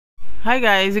Hi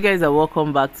guys, you guys are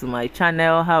welcome back to my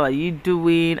channel. How are you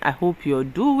doing? I hope you're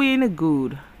doing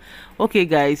good. Okay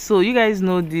guys, so you guys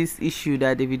know this issue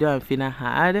that Davido and Phyna'S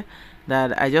had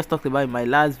that I just talked about in my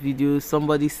last video.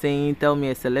 Somebody saying, tell me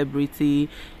a celebrity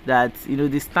that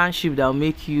the standship that'll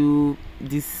make you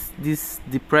this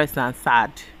depressed and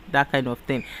sad, that kind of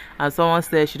thing. And someone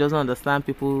said she doesn't understand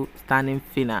people standing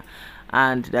Phyna'S,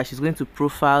 and that she's going to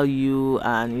profile you,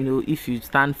 and if you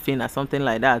stand Phyna'S, something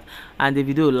like that. And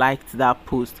Davido liked that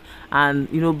post, and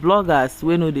bloggers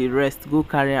we know the rest go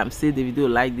carry am say Davido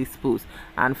like this post,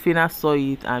 and Phyna'S saw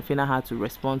it, and Phyna'S had to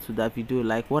respond to that video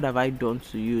like, what have I done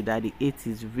to you that the hate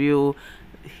is real?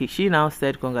 She now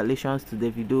said congratulations to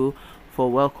Davido for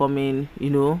welcoming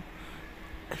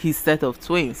his set of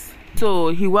twins. So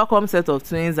he welcomed set of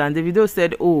twins, and Davido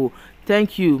said, oh,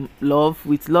 thank you, love,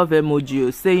 with love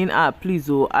emoji, saying, please,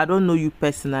 I don't know you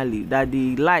personally, that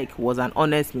the like was an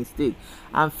honest mistake.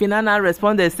 And Phyna'S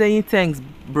responded saying, thanks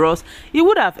bros. It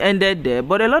would have ended there,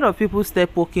 but a lot of people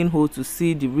start poking hole to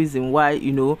see the reason why,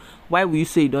 why will you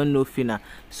say you don't know Phyna'S.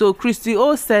 So Christy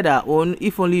O said her own,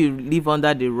 if only you live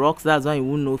under the rocks, that's why you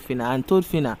won't know Phyna'S, and told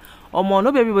Phyna'S, no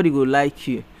everybody go like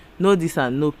you, no this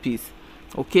and no peace.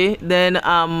 Okay, then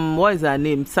what is her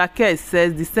name? Tacha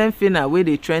says the same Phyna'S where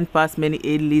they trend past many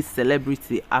A-list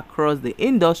celebrity across the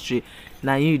industry.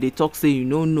 Now they talk say you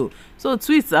don't know. So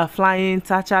tweets are flying.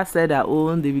 Tacha said her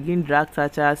own. They begin drag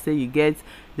Tacha, say you get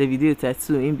the video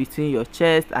tattoo in between your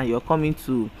chest and you're coming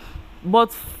to.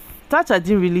 But Tacha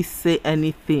didn't really say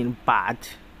anything bad.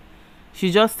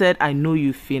 She just said, I know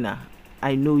you, Phyna'S.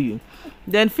 I know you.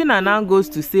 Then Phyna'S now goes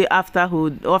to say after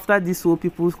this whole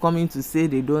people coming to say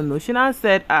they don't know, she now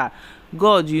said,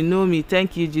 God, you know me,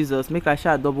 thank you Jesus, make I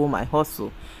shall double my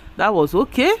hustle. That was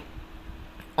okay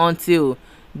until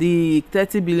the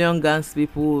 30 billion gangs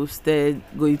people started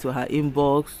going to her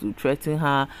inbox to threaten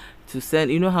her, to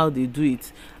send, how they do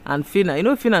it. And Phyna'S,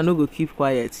 Phyna'S no go keep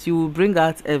quiet. She will bring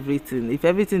out everything. If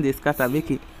everything they scatter,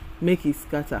 make it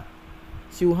scatter.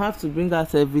 She will have to bring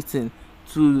out everything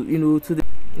to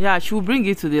she will bring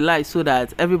it to the light so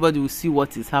that everybody will see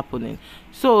what is happening.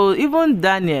 So even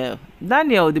Daniel,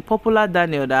 the popular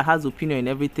Daniel that has opinion in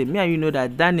everything, me and you know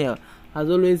that Daniel has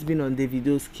always been on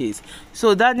Davido's case.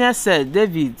 So Daniel said,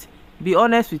 David, be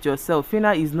honest with yourself.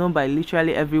 Phyna'S is known by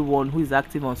literally everyone who is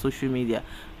active on social media.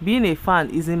 Being a fan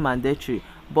isn't mandatory,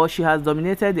 but she has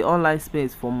dominated the online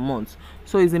space for months,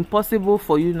 so it's impossible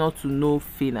for you not to know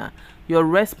Phyna'S. Your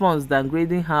response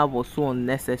downgrading her was so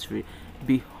unnecessary.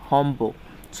 Be humble.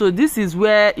 So this is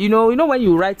where when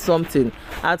you write something,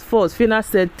 at first Phyna'S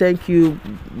said thank you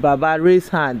baba, raise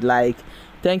hand, like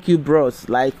thank you bros,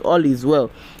 like all is well,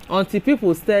 until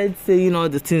people started saying all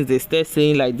the things they start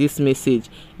saying, like this message,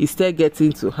 it started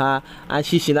getting to her, and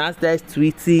she now started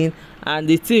tweeting, and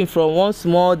the thing from one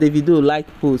small Davido like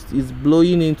post is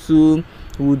blowing into,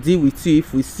 we'll deal with you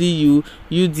if we see you,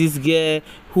 this girl,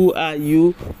 who are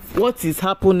you, what is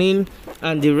happening,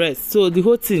 and the rest. So the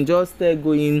whole thing just started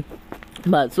going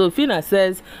bad. So Phyna'S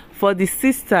says, for the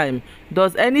 6th time,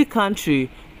 does any country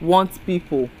want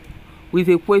people with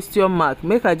a question mark?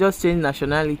 Make her just change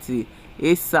nationality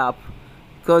ASAP,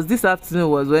 because this afternoon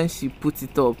was when she put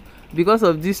it up because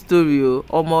of this story.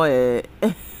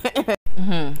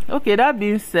 Okay, that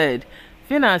being said,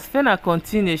 Phyna'S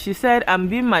continues. She said, I'm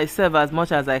being myself as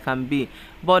much as I can be,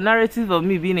 but narrative of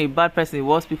me being a bad person is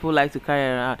what people like to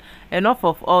carry around. Enough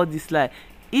of all this lie.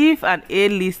 If an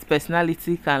A-list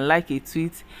personality can like a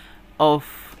tweet of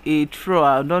a troll,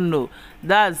 I don't know,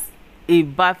 that's a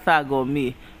bad tag on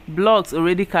me. Blogs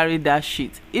already carried that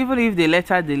shit. Even if they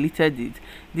later deleted it,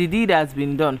 the deed has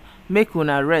been done. Make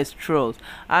una rest, trolls.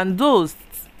 And those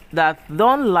that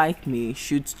don't like me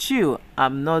should chill.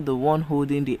 I'm not the one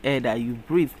holding the air that you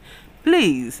breathe,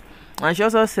 please. And she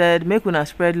also said, make una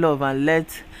spread love and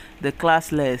let the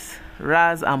classless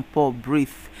Raz and Paul breathe.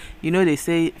 They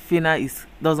say Phyna'S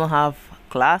doesn't have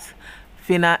class.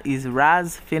 Phyna'S is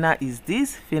Raz, Phyna'S is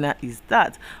this, Phyna'S is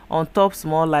that. On top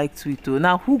small like Twitter.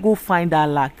 Now who go find that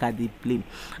like at the blame?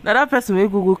 Now that person will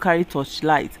go carry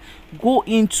torchlight, go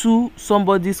into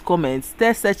somebody's comments,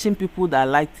 start searching people that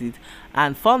liked it,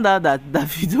 and found out that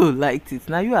Davido liked it.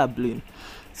 Now you are blamed.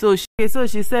 So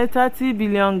she said 30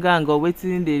 billion gang or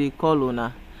waiting they call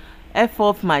on. F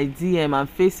off my DM and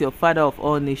face your father of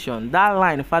all nations. That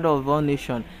line, father of all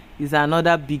nations, is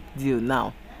another big deal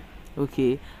now.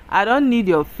 Okay, I don't need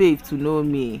your faith to know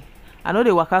me. I know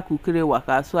the waka kukere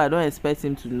waka, so I don't expect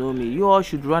him to know me. You all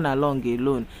should run along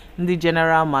alone in the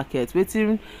general market.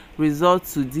 Waiting result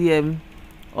to DM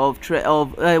of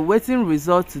waiting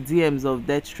result to DMs of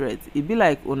death threats. It be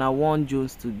like una one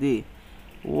Jones today.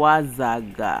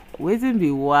 Wazaga. Waiting be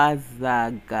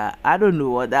Wazaga. I don't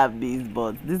know what that means,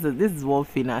 but this is what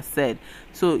Phyna'S said.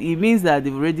 So it means that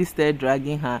they've already started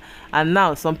dragging her. And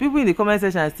now some people in the comment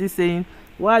section are still saying,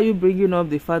 why are you bringing up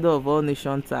the father of all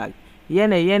nation tag?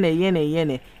 Yene yene yene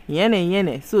yene yene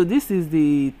yene. So this is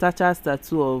the Tacha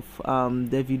tattoo of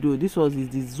Davido. This was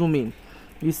the zooming.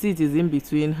 You see it is in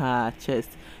between her chest.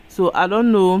 So I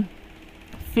don't know.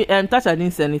 Tacha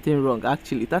didn't say anything wrong.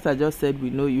 Actually, Tacha just said we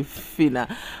know you,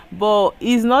 Phyna'S, but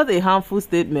it's not a harmful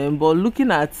statement. But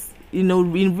looking at, you know,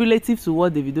 in relative to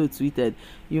what Davido tweeted,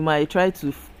 you might try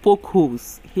to poke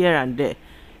holes here and there,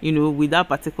 you know, with that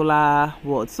particular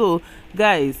word. So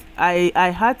guys,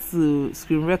 I had to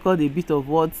screen record a bit of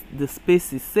what the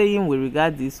space is saying with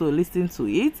regard to this, so listen to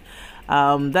it.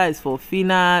 That is for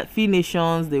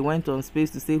Phyna'S. They went on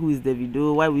space to say who is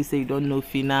Davido. Why we say you don't know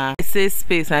Phyna'S? I say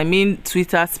space, I mean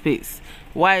Twitter space.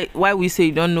 Why we say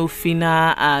you don't know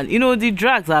Phyna'S? And you know, the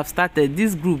drags have started.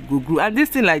 This group go, and this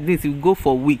thing like this will go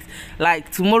for weeks.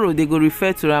 Like tomorrow they go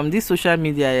refer to this social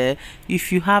media.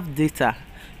 If you have data,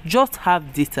 just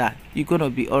have data, you're gonna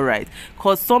be all right,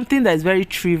 because something that is very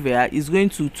trivial is going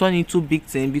to turn into big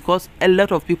thing because a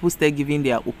lot of people start giving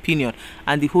their opinion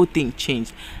and the whole thing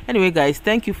changed. Anyway guys,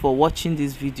 thank you for watching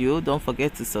this video. Don't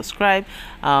forget to subscribe.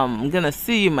 I'm gonna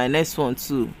see you in my next one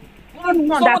too.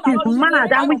 Someone that is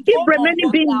mad and we keep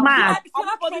remaining being mad.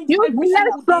 You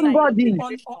bless somebody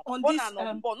on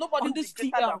this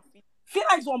TL.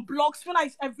 Phyna'S is on blogs. Phyna'S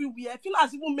is everywhere.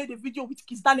 Phyna'S even made a video with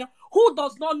Kiss Daniel. Who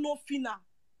does not know Phyna'S?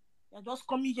 You're just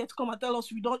coming here to come and tell us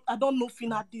I don't know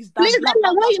Phyna'S this, that. Please,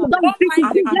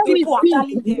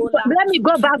 let me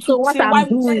go back to what I'm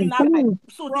doing.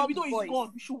 So Davido is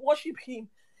gone. We should worship him.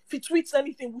 If he tweets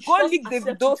anything, we should not accept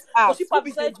it. Because people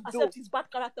accept his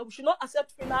bad character. We should not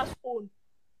accept Phyna'S' own.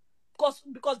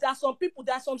 Because there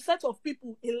are some set of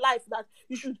people in life that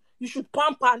you should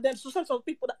pamper, and then some set of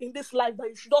people that in this life that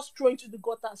you should just throw into the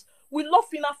gutters. We love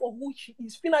Phyna'S for who she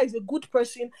is. Phyna'S is a good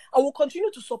person, and we'll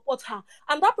continue to support her.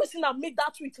 And that person that made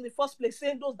that tweet in the first place,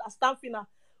 saying those that stand Phyna'S,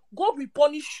 God will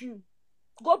punish you.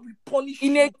 God will punish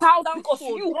you. Because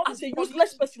you, as a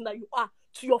useless person that you are,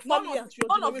 to your family and to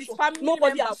your generation,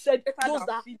 nobody has said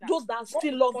those that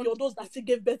still love you, or those that still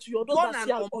gave birth to you, or those that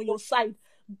still are on your side,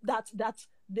 that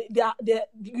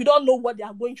you don't know what they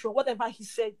are going through, whatever he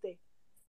said there.